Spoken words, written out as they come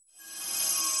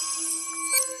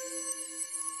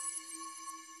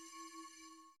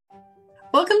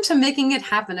Welcome to Making It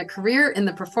Happen, a career in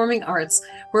the performing arts,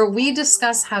 where we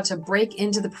discuss how to break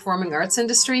into the performing arts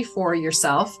industry for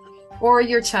yourself or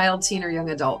your child, teen, or young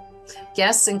adult.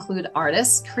 Guests include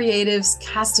artists, creatives,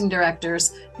 casting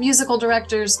directors, musical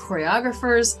directors,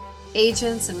 choreographers,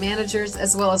 agents, and managers,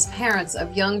 as well as parents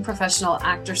of young professional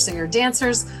actor, singer,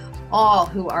 dancers, all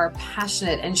who are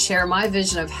passionate and share my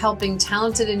vision of helping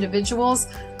talented individuals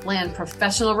land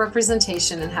professional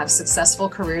representation and have successful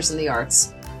careers in the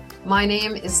arts. My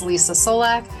name is Lisa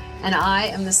Solak, and I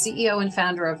am the CEO and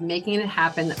founder of Making It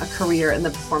Happen, a career in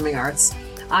the performing arts.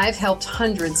 I've helped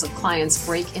hundreds of clients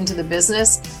break into the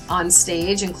business on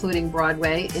stage, including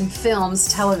Broadway, in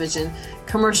films, television,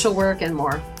 commercial work, and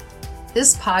more.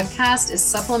 This podcast is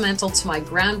supplemental to my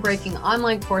groundbreaking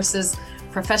online courses,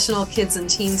 Professional Kids and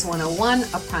Teens 101,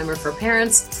 a primer for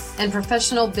parents, and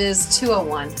Professional Biz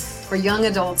 201 for young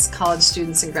adults, college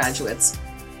students, and graduates.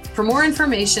 For more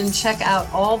information, check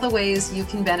out all the ways you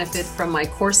can benefit from my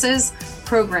courses,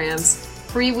 programs,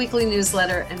 free weekly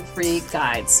newsletter, and free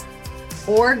guides.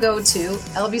 Or go to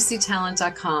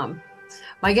lbctalent.com.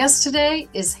 My guest today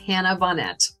is Hannah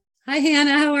Bonnett. Hi,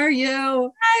 Hannah. How are you?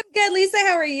 I'm good, Lisa.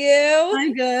 How are you?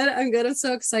 I'm good. I'm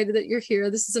so excited that you're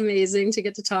here. This is amazing to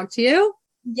get to talk to you.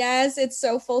 Yes, it's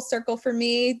so full circle for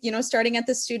me, starting at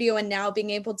the studio and now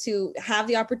being able to have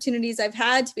the opportunities I've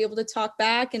had to be able to talk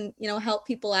back and, help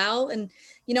people out. And,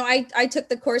 I took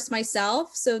the course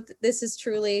myself. So this is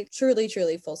truly, truly,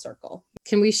 truly full circle.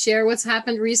 Can we share what's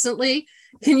happened recently?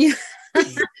 Can you?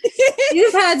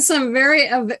 You've had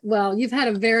you've had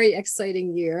a very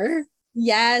exciting year.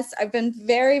 Yes, I've been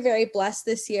very, very blessed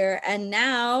this year. And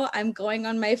now I'm going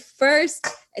on my first,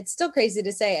 it's still crazy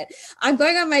to say it. I'm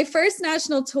going on my first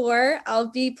national tour.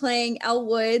 I'll be playing Elle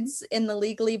in the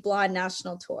Legally Blonde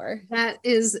national tour. That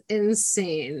is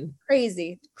insane.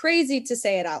 Crazy to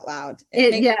say it out loud.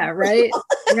 Right?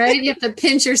 Right? You have to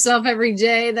pinch yourself every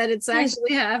day that it's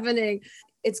actually happening.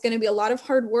 It's going to be a lot of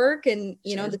hard work and,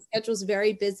 Sure. The schedule's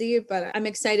very busy, but I'm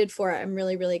excited for it. I'm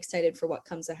really, really excited for what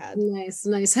comes ahead.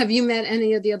 Nice. Have you met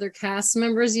any of the other cast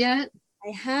members yet?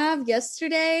 I have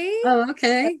yesterday. Oh,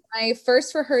 okay. My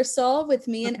first rehearsal with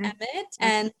me and Emmett,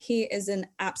 and he is an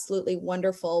absolutely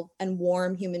wonderful and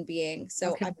warm human being.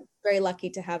 So I'm very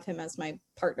lucky to have him as my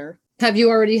partner. Have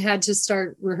you already had to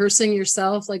start rehearsing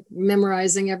yourself, like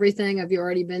memorizing everything? Have you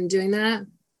already been doing that?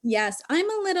 Yes, I'm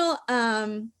a little,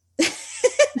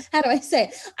 how do I say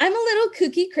it? I'm a little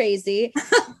kooky crazy.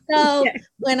 So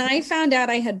when I found out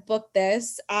I had booked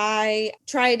this, I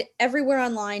tried everywhere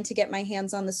online to get my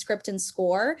hands on the script and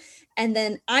score. And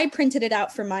then I printed it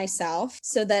out for myself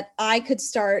so that I could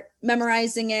start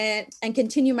memorizing it and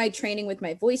continue my training with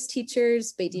my voice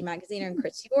teachers, Beatty Magaziner and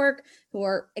Chris York, who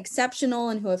are exceptional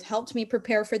and who have helped me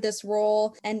prepare for this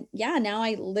role. And now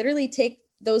I literally take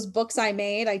those books I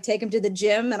made, I take them to the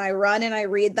gym and I run and I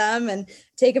read them and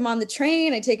take them on the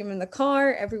train. I take them in the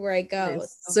car, everywhere I go.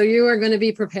 Nice. So you are going to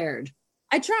be prepared.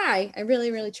 I try. I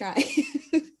really, really try.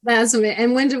 That's amazing.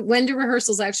 And when do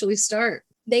rehearsals actually start?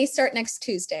 They start next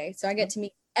Tuesday. So I get to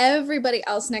meet everybody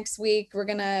else next week. We're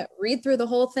going to read through the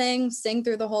whole thing, sing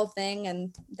through the whole thing,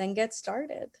 and then get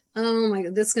started. Oh my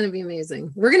God, that's going to be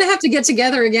amazing. We're going to have to get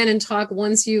together again and talk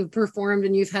once you've performed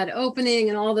and you've had opening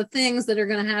and all the things that are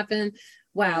going to happen.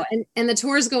 Wow. And the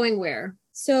tour is going where?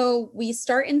 So we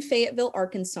start in Fayetteville,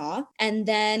 Arkansas, and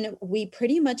then we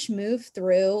pretty much move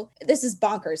through, this is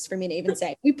bonkers for me to even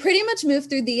say, we pretty much move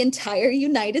through the entire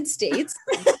United States.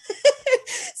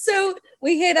 So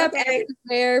we hit up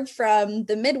everywhere from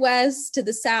the Midwest to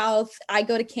the South. I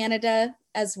go to Canada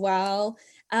as well.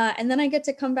 And then I get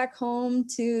to come back home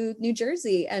to New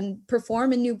Jersey and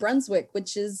perform in New Brunswick,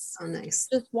 which is nice.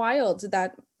 Just wild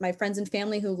that my friends and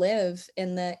family who live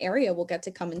in the area will get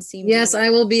to come and see me. Yes, I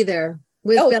will be there.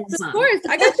 Of course.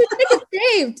 I got your ticket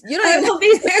saved. You don't even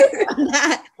be there on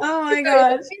that. Oh my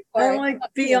God. I'm like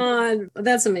beyond.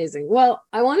 That's amazing. Well,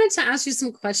 I wanted to ask you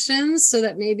some questions so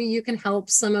that maybe you can help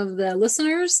some of the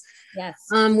listeners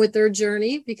with their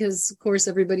journey, because of course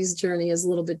everybody's journey is a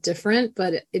little bit different,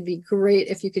 but it'd be great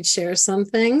if you could share some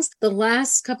things. The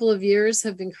last couple of years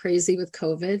have been crazy with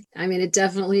COVID. I mean, it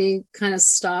definitely kind of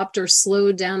stopped or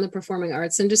slowed down the performing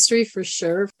arts industry for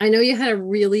sure. I know you had a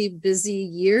really busy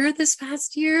year this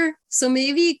past year. So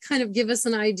maybe kind of give us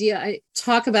an idea. I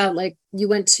talk about like you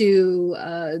went to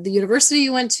the university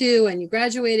you went to and you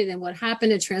graduated and what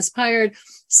happened and transpired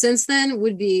since then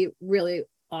would be really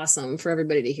awesome for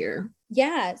everybody to hear.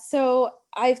 Yeah. So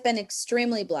I've been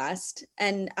extremely blessed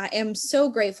and I am so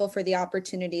grateful for the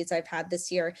opportunities I've had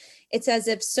this year. It's as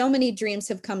if so many dreams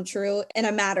have come true in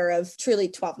a matter of truly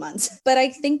 12 months. But I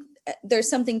think there's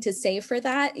something to say for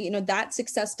that. That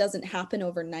success doesn't happen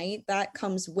overnight. That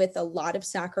comes with a lot of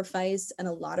sacrifice and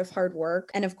a lot of hard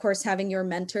work. And of course, having your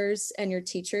mentors and your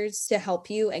teachers to help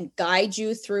you and guide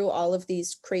you through all of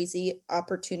these crazy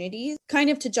opportunities. Kind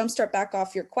of to jumpstart back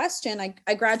off your question,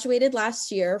 I graduated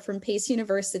last year from Pace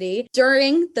University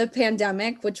during the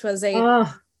pandemic, which was a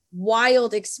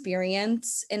wild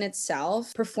experience in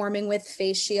itself, performing with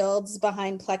face shields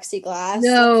behind plexiglass.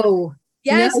 No.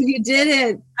 Yes, no, you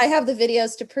didn't. I have the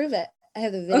videos to prove it.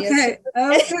 Okay.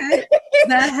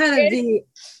 That had to be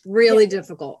really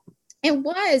difficult. It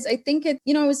was. I think it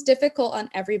was difficult on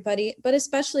everybody, but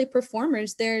especially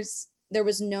performers. There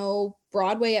was no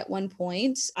Broadway at one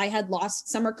point. I had lost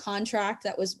summer contract.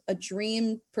 That was a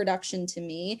dream production to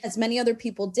me, as many other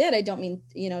people did. I don't mean,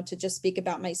 to just speak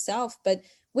about myself, but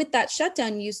with that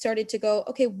shutdown, you started to go,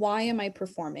 okay, why am I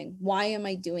performing? Why am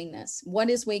I doing this? What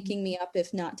is waking me up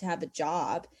if not to have a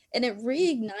job? And it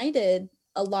reignited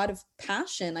a lot of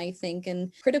passion, I think,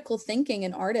 and critical thinking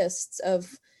in artists of,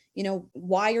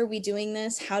 why are we doing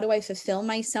this? How do I fulfill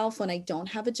myself when I don't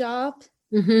have a job?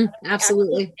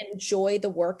 Absolutely. Enjoy the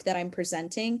work that I'm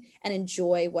presenting and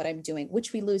enjoy what I'm doing,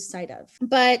 which we lose sight of.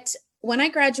 But when I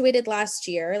graduated last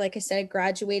year, like I said, I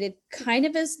graduated kind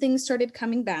of as things started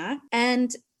coming back.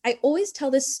 And I always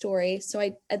tell this story, so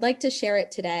I'd like to share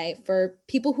it today for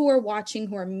people who are watching,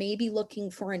 who are maybe looking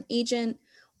for an agent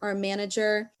or a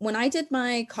manager. When I did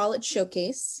my college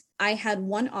showcase, I had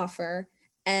one offer,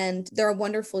 and they're a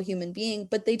wonderful human being,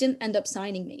 but they didn't end up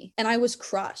signing me. And I was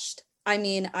crushed. I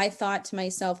mean, I thought to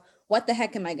myself, what the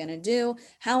heck am I going to do?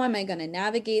 How am I going to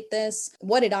navigate this?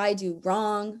 What did I do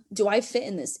wrong? Do I fit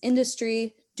in this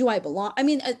industry? Do I belong? I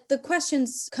mean, the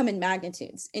questions come in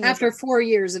magnitudes. After 4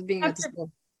 years of being at the school.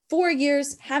 4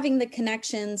 years, having the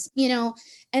connections,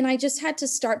 and I just had to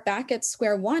start back at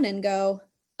square one and go,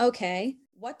 okay,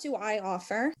 what do I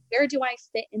offer? Where do I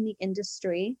fit in the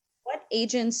industry? What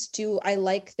agents do I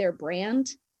like their brand?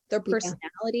 Their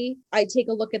personality. I take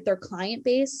a look at their client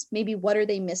base. Maybe what are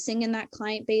they missing in that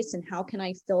client base and how can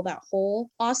I fill that hole?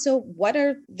 Also, what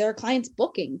are their clients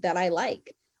booking that I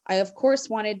like? I, of course,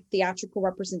 wanted theatrical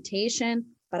representation,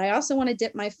 but I also want to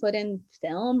dip my foot in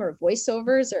film or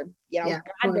voiceovers or, God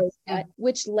knows what,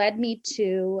 which led me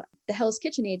to the Hell's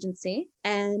Kitchen agency.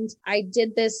 And I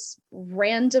did this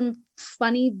random,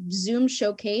 funny Zoom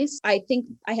showcase. I think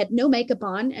I had no makeup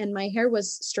on and my hair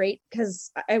was straight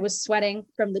because I was sweating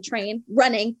from the train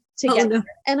running to get there.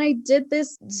 And I did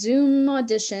this Zoom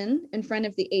audition in front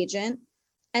of the agent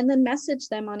and then messaged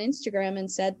them on Instagram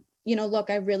and said, look,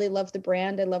 I really love the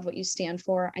brand. I love what you stand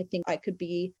for. I think I could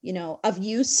be, of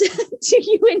use to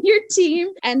you and your team.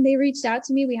 And they reached out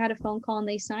to me. We had a phone call and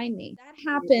they signed me.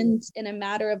 That happened in a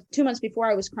matter of 2 months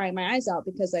before. I was crying my eyes out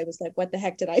because I was like, what the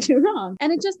heck did I do wrong?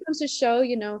 And it just goes to show,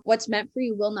 what's meant for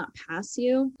you will not pass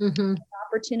you.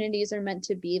 Opportunities are meant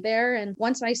to be there. And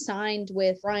once I signed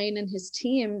with Ryan and his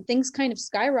team, things kind of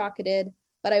skyrocketed.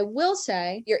 But I will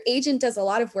say your agent does a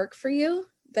lot of work for you.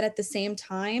 But at the same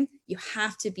time, you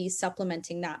have to be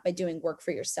supplementing that by doing work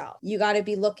for yourself. You got to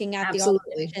be looking at the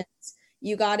auditions.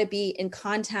 You got to be in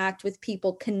contact with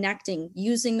people, connecting,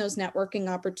 using those networking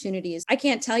opportunities. I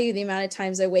can't tell you the amount of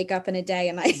times I wake up in a day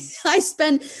and I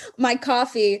spend my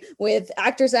coffee with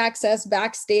Actors Access,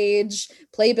 Backstage,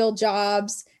 Playbill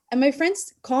Jobs. And my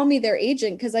friends call me their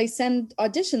agent because I send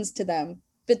auditions to them.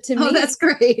 But to me, that's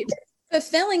great. It's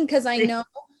fulfilling because I know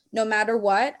no matter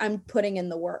what, I'm putting in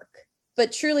the work.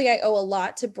 But truly, I owe a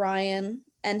lot to Brian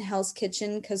and Hell's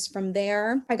Kitchen because from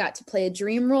there, I got to play a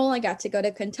dream role. I got to go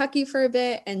to Kentucky for a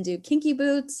bit and do Kinky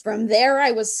Boots. From there,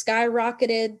 I was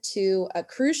skyrocketed to a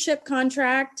cruise ship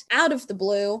contract out of the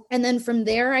blue. And then from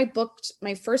there, I booked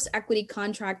my first equity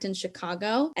contract in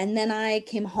Chicago. And then I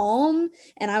came home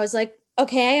and I was like,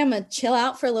 okay, I'm going to chill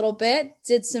out for a little bit,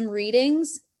 did some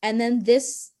readings. And then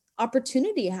this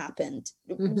opportunity happened.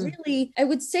 Really, I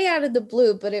would say out of the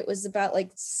blue, but it was about like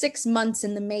 6 months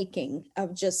in the making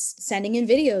of just sending in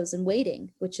videos and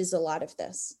waiting, which is a lot of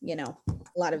this, a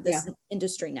lot of this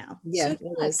industry now. Yeah,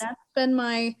 so, that's been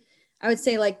my, I would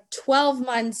say like 12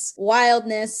 months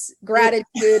wildness,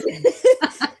 gratitude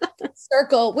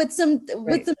circle with some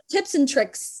tips and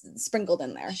tricks sprinkled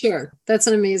in there. Sure. That's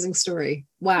an amazing story.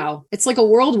 Wow. It's like a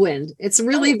whirlwind. It's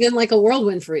really been like a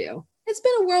whirlwind for you. It's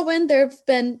been a whirlwind. There have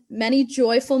been many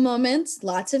joyful moments,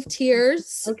 lots of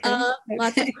tears,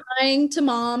 lots of crying to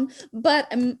mom, but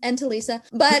and to Lisa.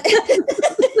 But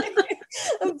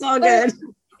it's all good.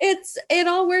 It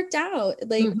all worked out.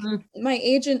 Like my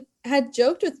agent had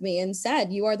joked with me and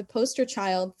said, "You are the poster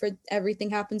child for everything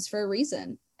happens for a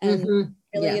reason." And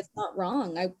really, it's not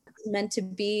wrong. I was meant to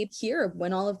be here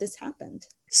when all of this happened.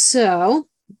 So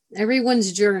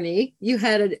everyone's journey. You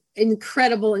had an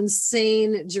incredible,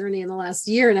 insane journey in the last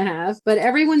year and a half, but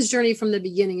everyone's journey from the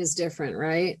beginning is different,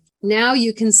 right? Now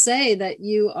you can say that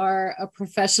you are a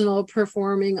professional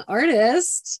performing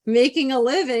artist, making a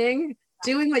living,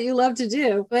 doing what you love to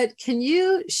do. But can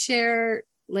you share,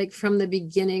 like, from the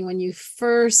beginning, when you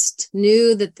first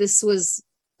knew that this was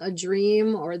a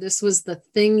dream or this was the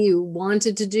thing you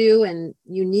wanted to do and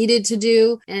you needed to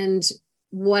do, and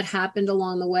what happened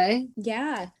along the way?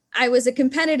 Yeah. I was a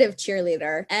competitive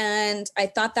cheerleader and I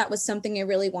thought that was something I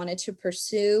really wanted to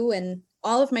pursue. And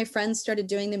all of my friends started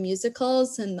doing the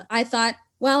musicals. And I thought,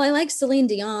 well, I like Celine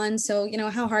Dion. So,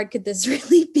 how hard could this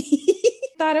really be?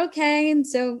 Thought, okay. And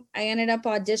so I ended up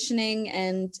auditioning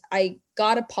and I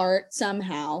got a part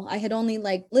somehow. I had only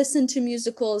listened to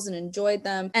musicals and enjoyed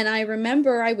them. And I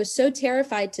remember I was so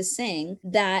terrified to sing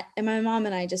that, and my mom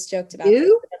and I just joked about this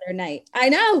the other night. I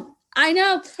know.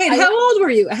 Wait, how old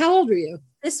were you?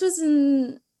 This was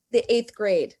in the 8th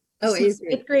grade. Oh,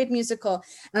 eighth grade musical.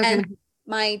 Okay. And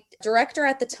my director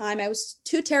at the time, I was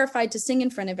too terrified to sing in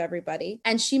front of everybody.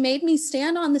 And she made me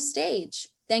stand on the stage.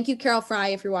 Thank you, Carol Fry,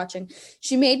 if you're watching.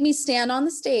 She made me stand on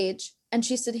the stage and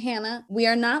she said, Hannah, we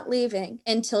are not leaving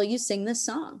until you sing this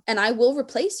song and I will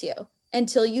replace you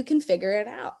until you can figure it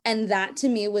out. And that to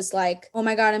me was like, oh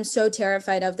my God, I'm so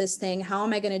terrified of this thing. How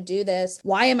am I going to do this?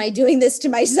 Why am I doing this to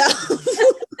myself?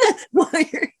 Why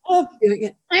are you doing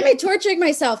it? Why am I torturing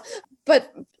myself?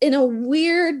 But in a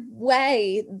weird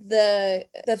way, the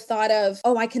thought of,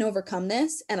 oh, I can overcome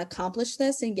this and accomplish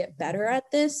this and get better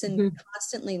at this and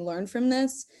constantly learn from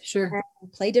this. Sure.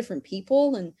 And play different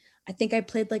people. And I think I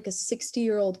played like a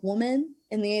 60-year-old woman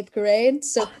in the 8th grade.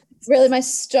 So really my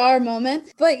star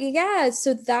moment. But yeah,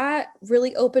 so that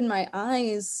really opened my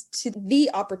eyes to the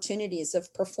opportunities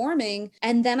of performing.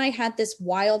 And then I had this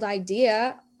wild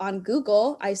idea on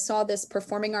Google. I saw this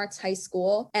performing arts high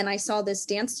school and I saw this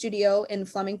dance studio in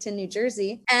Flemington, New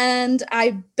Jersey. And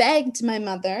I begged my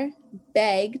mother,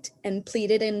 begged and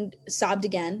pleaded and sobbed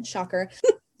again, shocker,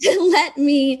 to let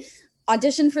me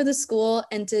audition for the school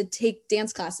and to take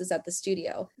dance classes at the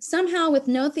studio. Somehow, with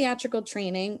no theatrical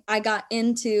training, I got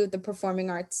into the performing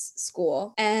arts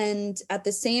school and at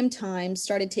the same time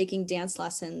started taking dance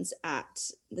lessons at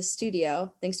the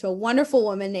studio, thanks to a wonderful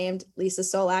woman named Lisa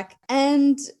Solak.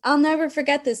 And I'll never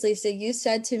forget this, Lisa. You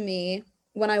said to me,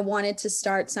 when I wanted to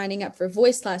start signing up for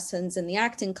voice lessons and the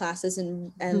acting classes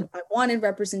and I wanted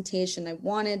representation, I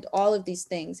wanted all of these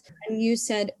things. And you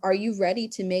said, are you ready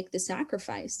to make the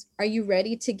sacrifice? Are you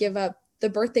ready to give up the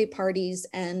birthday parties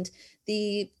and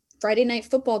the Friday night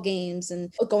football games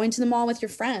and going to the mall with your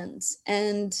friends?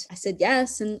 And I said,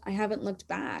 yes. And I haven't looked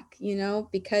back,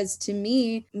 because to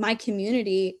me, my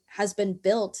community has been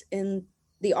built in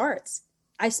the arts.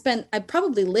 I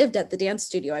probably lived at the dance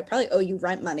studio. I probably owe you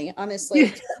rent money,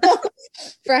 honestly,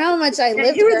 for how much I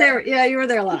lived you were there. Yeah, you were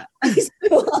there a lot.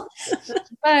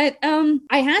 But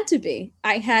I had to be.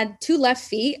 I had 2 left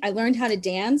feet. I learned how to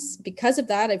dance. Because of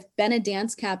that, I've been a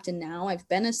dance captain now. I've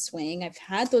been a swing. I've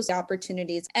had those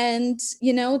opportunities. And,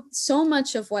 so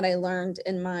much of what I learned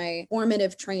in my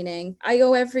formative training, I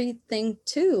owe everything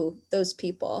to those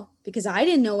people because I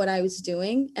didn't know what I was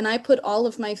doing. And I put all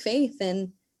of my faith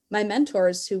in my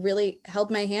mentors who really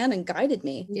held my hand and guided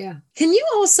me. Yeah. Can you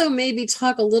also maybe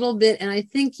talk a little bit, and I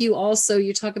think you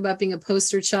talk about being a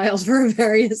poster child for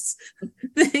various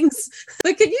things,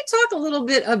 but can you talk a little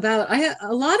bit about,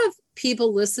 a lot of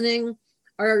people listening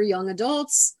are young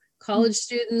adults, college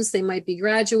students, they might be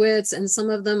graduates, and some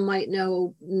of them might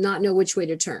not know which way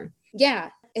to turn. Yeah.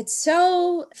 It's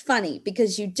so funny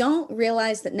because you don't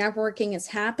realize that networking is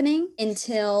happening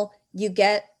until you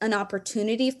get an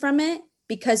opportunity from it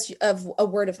because of a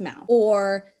word of mouth,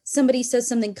 or somebody says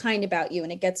something kind about you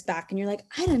and it gets back and you're like,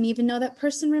 I didn't even know that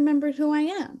person remembered who I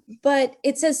am. But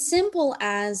it's as simple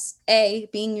as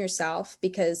being yourself,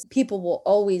 because people will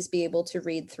always be able to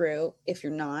read through if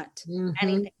you're not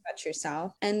anything but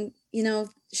yourself, and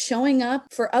showing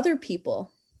up for other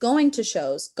people. Going to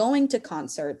shows, going to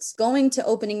concerts, going to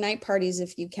opening night parties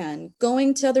if you can,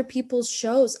 going to other people's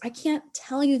shows. I can't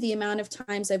tell you the amount of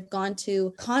times I've gone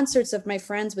to concerts of my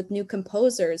friends with new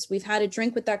composers. We've had a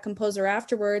drink with that composer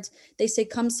afterwards. They say,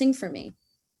 come sing for me.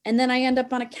 And then I end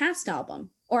up on a cast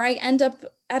album, or I end up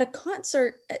at a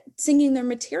concert singing their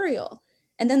material,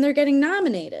 and then they're getting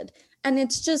nominated. And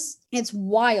it's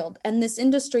wild. And this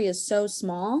industry is so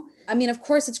small. I mean, of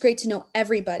course, it's great to know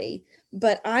everybody,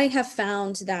 but I have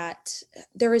found that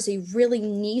there is a really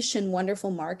niche and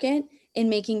wonderful market in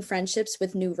making friendships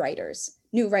with new writers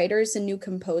and new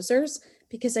composers,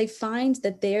 because I find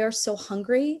that they are so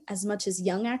hungry, as much as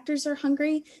young actors are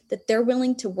hungry, that they're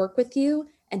willing to work with you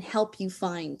and help you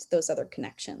find those other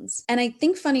connections. And I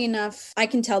think, funny enough, I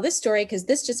can tell this story because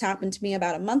this just happened to me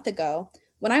about a month ago.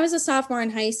 When I was a sophomore in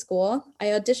high school, I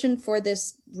auditioned for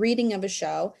this reading of a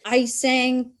show. I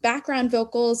sang background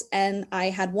vocals and I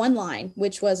had one line,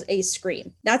 which was a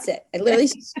scream. That's it. I literally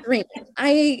screamed.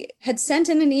 I had sent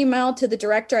in an email to the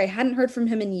director. I hadn't heard from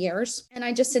him in years. And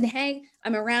I just said, hey,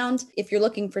 I'm around if you're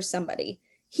looking for somebody.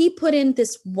 He put in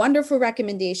this wonderful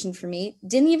recommendation for me,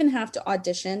 didn't even have to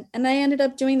audition, and I ended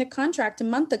up doing the contract a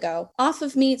month ago off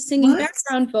of me singing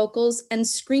background vocals and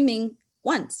screaming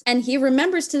once. And he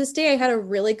remembers to this day I had a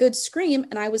really good scream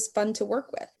and I was fun to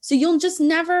work with. So you'll just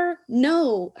never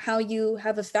know how you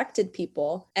have affected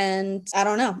people. And I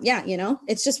don't know. Yeah,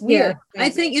 it's just weird. Yeah. I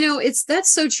think, that's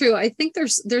so true. I think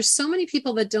there's so many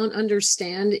people that don't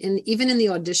understand, even in the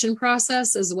audition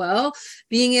process as well,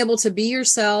 being able to be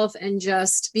yourself and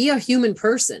just be a human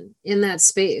person in that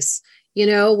space.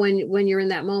 When you're in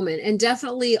that moment. And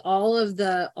definitely all of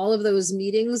those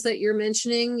meetings that you're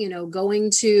mentioning,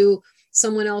 going to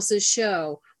someone else's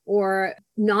show or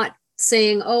not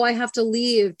saying, oh, I have to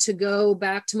leave to go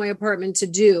back to my apartment to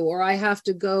do, or I have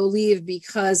to go leave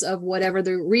because of whatever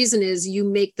the reason is. You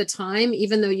make the time,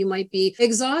 even though you might be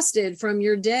exhausted from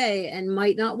your day and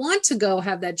might not want to go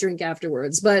have that drink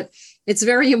afterwards. But it's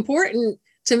very important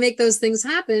to make those things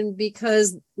happen,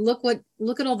 because look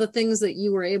at all the things that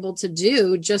you were able to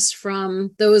do just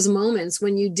from those moments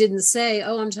when you didn't say,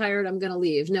 oh, I'm tired, I'm going to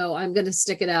leave. No, I'm going to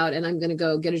stick it out and I'm going to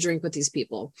go get a drink with these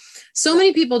people. So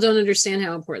many people don't understand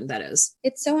how important that is.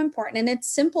 It's so important. And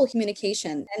it's simple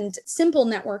communication and simple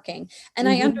networking. And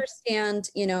I understand,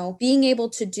 being able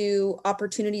to do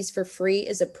opportunities for free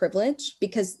is a privilege,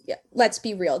 because let's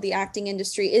be real, the acting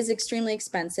industry is extremely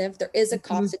expensive. There is a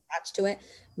cost attached to it.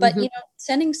 But,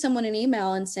 sending someone an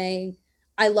email and saying,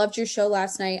 I loved your show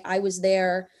last night. I was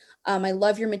there. I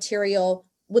love your material.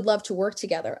 Would love to work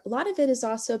together. A lot of it is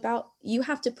also about, you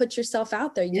have to put yourself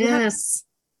out there. You have to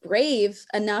be brave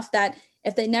enough that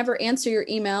if they never answer your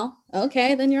email,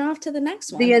 okay, then you're off to the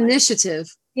next one. The initiative.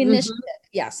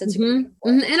 Yes, it's really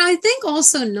important. And I think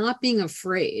also not being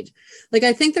afraid. Like,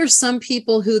 I think there's some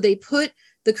people who they put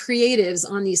the creatives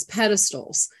on these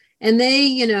pedestals. And they,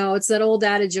 it's that old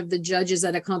adage of the judges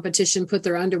at a competition put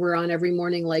their underwear on every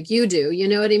morning like you do. You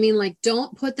know what I mean? Like,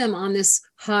 don't put them on this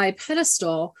high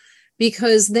pedestal,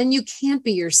 because then you can't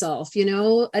be yourself,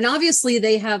 and obviously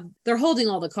they're holding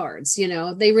all the cards,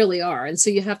 they really are. And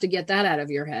so you have to get that out of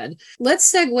your head.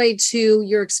 Let's segue to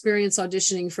your experience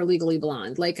auditioning for Legally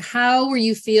Blonde. Like, how were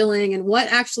you feeling and what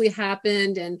actually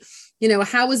happened? And,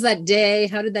 how was that day?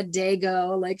 How did that day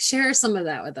go? Like, share some of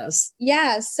that with us.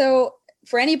 Yeah. So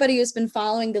for anybody who's been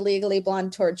following the Legally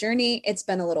Blonde tour journey, it's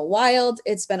been a little wild.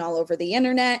 It's been all over the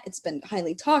internet. It's been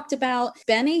highly talked about. It's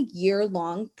been a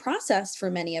year-long process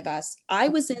for many of us. I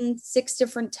was in 6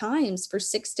 different times for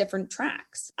 6 different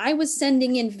tracks. I was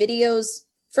sending in videos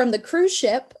from the cruise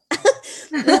ship.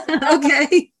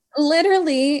 Okay.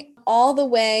 Literally all the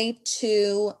way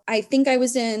to, I think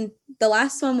the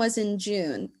last one was in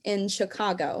June in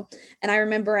Chicago. And I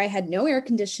remember I had no air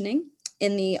conditioning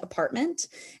in the apartment,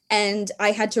 and I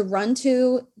had to run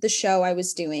to the show I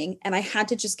was doing, and I had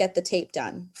to just get the tape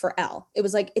done for Elle. It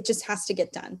was like, it just has to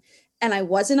get done. And I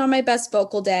wasn't on my best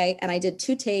vocal day, and I did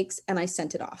 2 takes and I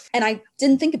sent it off. And I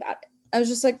didn't think about it. I was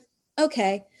just like,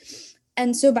 okay.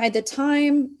 And so by the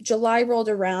time July rolled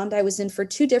around, I was in for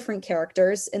 2 different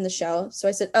characters in the show. So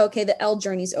I said, okay, the Elle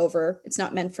journey's over. It's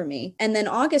not meant for me. And then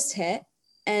August hit,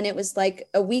 and it was like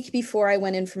a week before I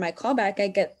went in for my callback, I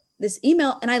get this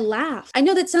email and I laughed. I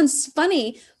know that sounds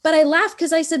funny, but I laughed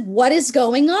because I said, what is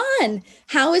going on?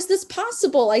 How is this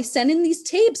possible? I sent in these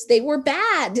tapes. They were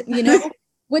bad,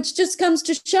 which just comes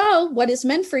to show what is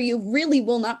meant for you really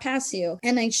will not pass you.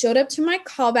 And I showed up to my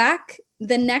callback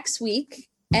the next week,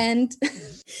 and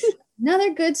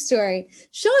another good story.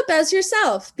 Show up as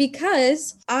yourself,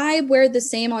 because I wear the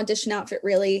same audition outfit,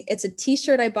 really. It's a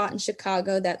t-shirt I bought in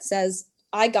Chicago that says,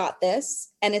 I got this,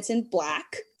 and it's in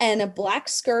black, and a black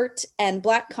skirt and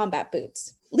black combat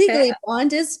boots. Legally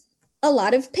Blonde is a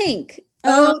lot of pink.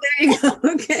 Oh, there you go.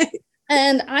 Okay.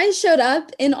 And I showed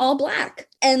up in all black,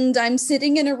 and I'm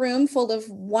sitting in a room full of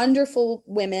wonderful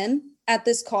women at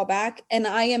this callback, and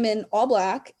I am in all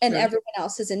black, and everyone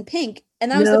else is in pink.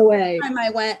 And that was the first time I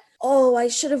went, oh, I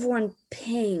should have worn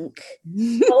pink.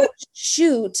 Oh,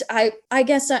 shoot. I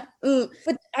guess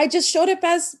but I just showed up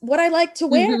as what I like to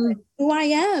wear, who I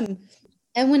am.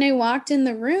 And when I walked in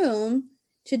the room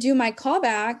to do my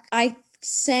callback, I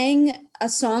sang a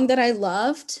song that I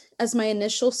loved as my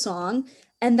initial song.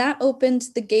 And that opened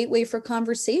the gateway for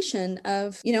conversation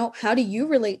of, how do you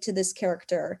relate to this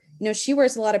character? She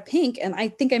wears a lot of pink, and I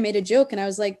think I made a joke and I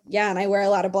was like, yeah, and I wear a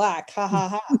lot of black. Ha ha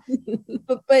ha.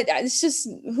 but it's just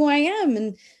who I am.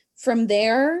 And from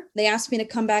there, they asked me to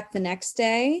come back the next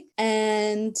day.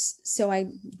 And so I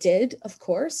did, of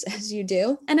course, as you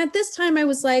do. And at this time, I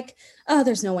was like, oh,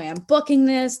 there's no way I'm booking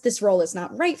this. This role is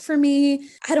not right for me.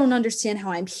 I don't understand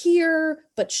how I'm here,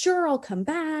 but sure, I'll come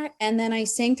back. And then I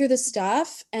sang through the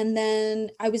stuff. And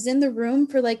then I was in the room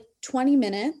for like 20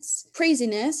 minutes,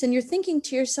 craziness. And you're thinking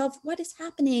to yourself, what is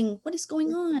happening? What is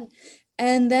going on?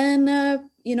 And then,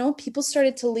 people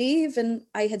started to leave, and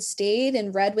I had stayed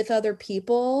and read with other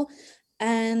people.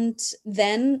 And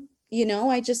then,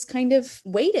 I just kind of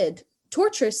waited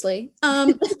torturously.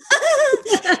 Of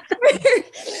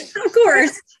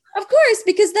course. Of course,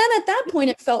 because then at that point,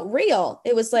 it felt real.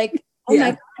 It was like, oh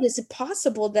my God, is it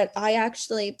possible that I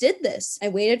actually did this? I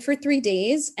waited for 3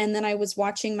 days, and then I was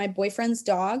watching my boyfriend's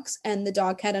dogs, and the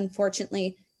dog had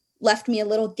unfortunately left me a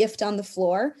little gift on the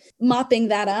floor, mopping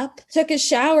that up, took a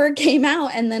shower, came out,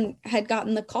 and then had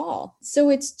gotten the call. So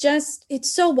it's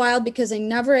so wild because I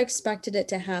never expected it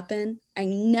to happen. I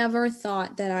never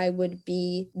thought that I would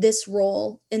be this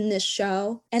role in this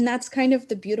show. And that's kind of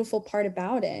the beautiful part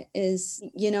about it is,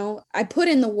 I put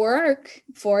in the work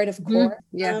for it, of course,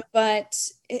 but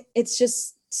it's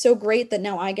just so great that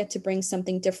now I get to bring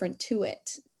something different to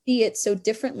it, see it so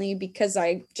differently because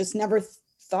I just never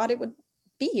thought it would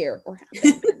be here or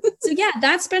happen. So yeah,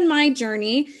 that's been my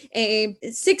journey, a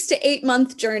 6 to 8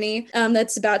 month journey.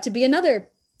 That's about to be another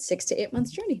 6 to 8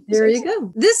 months journey. There you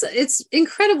go. It's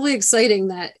incredibly exciting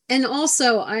and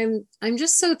also I'm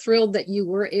just so thrilled that you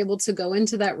were able to go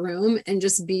into that room and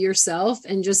just be yourself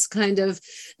and just kind of,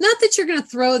 not that you're going to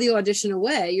throw the audition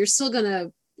away. You're still going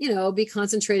to, be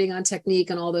concentrating on technique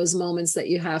and all those moments that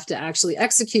you have to actually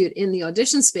execute in the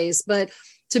audition space, but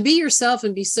to be yourself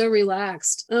and be so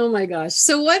relaxed. Oh my gosh.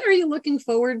 So what are you looking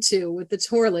forward to with the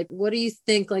tour? Like, what do you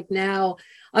think like now?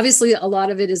 Obviously, a lot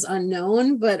of it is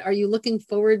unknown, but are you looking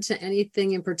forward to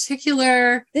anything in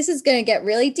particular? This is going to get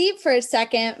really deep for a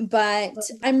second, but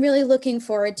I'm really looking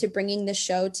forward to bringing the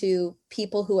show to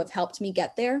people who have helped me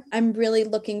get there. I'm really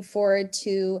looking forward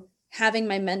to having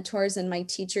my mentors and my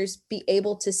teachers be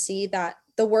able to see that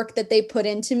the work that they put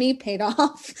into me paid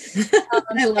off.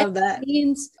 I love that.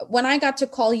 Means when I got to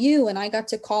call you and I got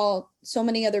to call so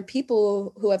many other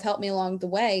people who have helped me along the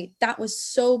way, that was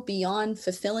so beyond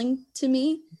fulfilling to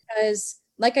me because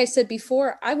like I said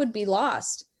before, I would be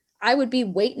lost. I would be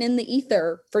waiting in the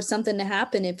ether for something to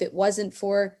happen if it wasn't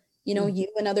for, you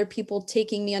and other people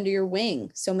taking me under your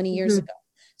wing so many years ago.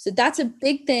 So that's a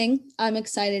big thing I'm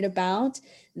excited about.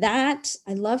 That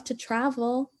I love to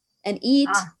travel and eat.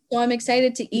 So I'm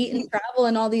excited to eat and travel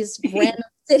in all these random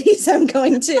cities I'm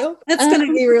going to. That's going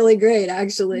to be really great,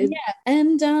 actually. Yeah.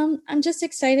 And I'm just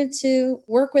excited to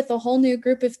work with a whole new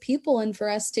group of people and for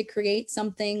us to create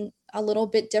something a little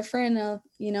bit different, and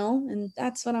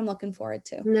that's what I'm looking forward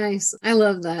to. Nice. I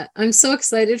love that. I'm so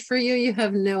excited for you. You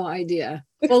have no idea.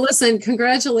 Well, listen,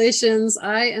 congratulations.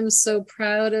 I am so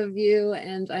proud of you.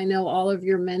 And I know all of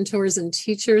your mentors and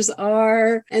teachers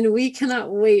are, and we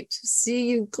cannot wait to see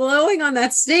you glowing on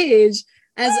that stage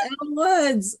as Elle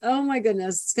Woods. Oh my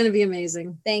goodness. It's going to be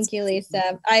amazing. Thank you,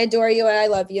 Lisa. I adore you and I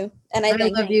love you. And I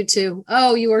love you too.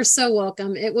 Oh, you are so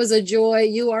welcome. It was a joy.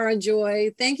 You are a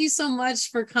joy. Thank you so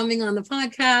much for coming on the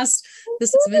podcast.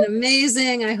 This has been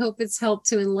amazing. I hope it's helped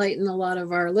to enlighten a lot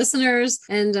of our listeners.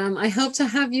 And I hope to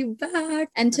have you back.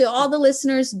 And to all the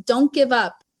listeners, don't give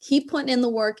up. Keep putting in the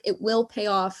work. It will pay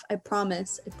off. I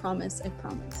promise. I promise. I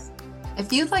promise.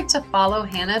 If you'd like to follow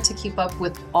Hannah to keep up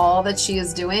with all that she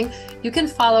is doing, you can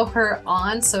follow her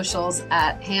on socials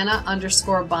at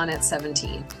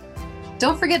Hannah_Bonnett17.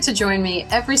 Don't forget to join me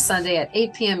every Sunday at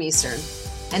 8 p.m. Eastern.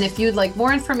 And if you'd like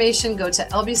more information, go to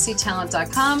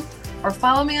lbctalent.com or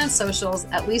follow me on socials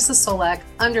at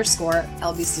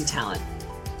LisaSolek_LBCTalent.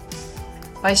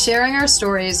 By sharing our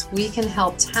stories, we can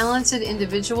help talented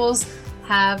individuals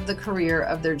have the career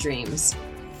of their dreams.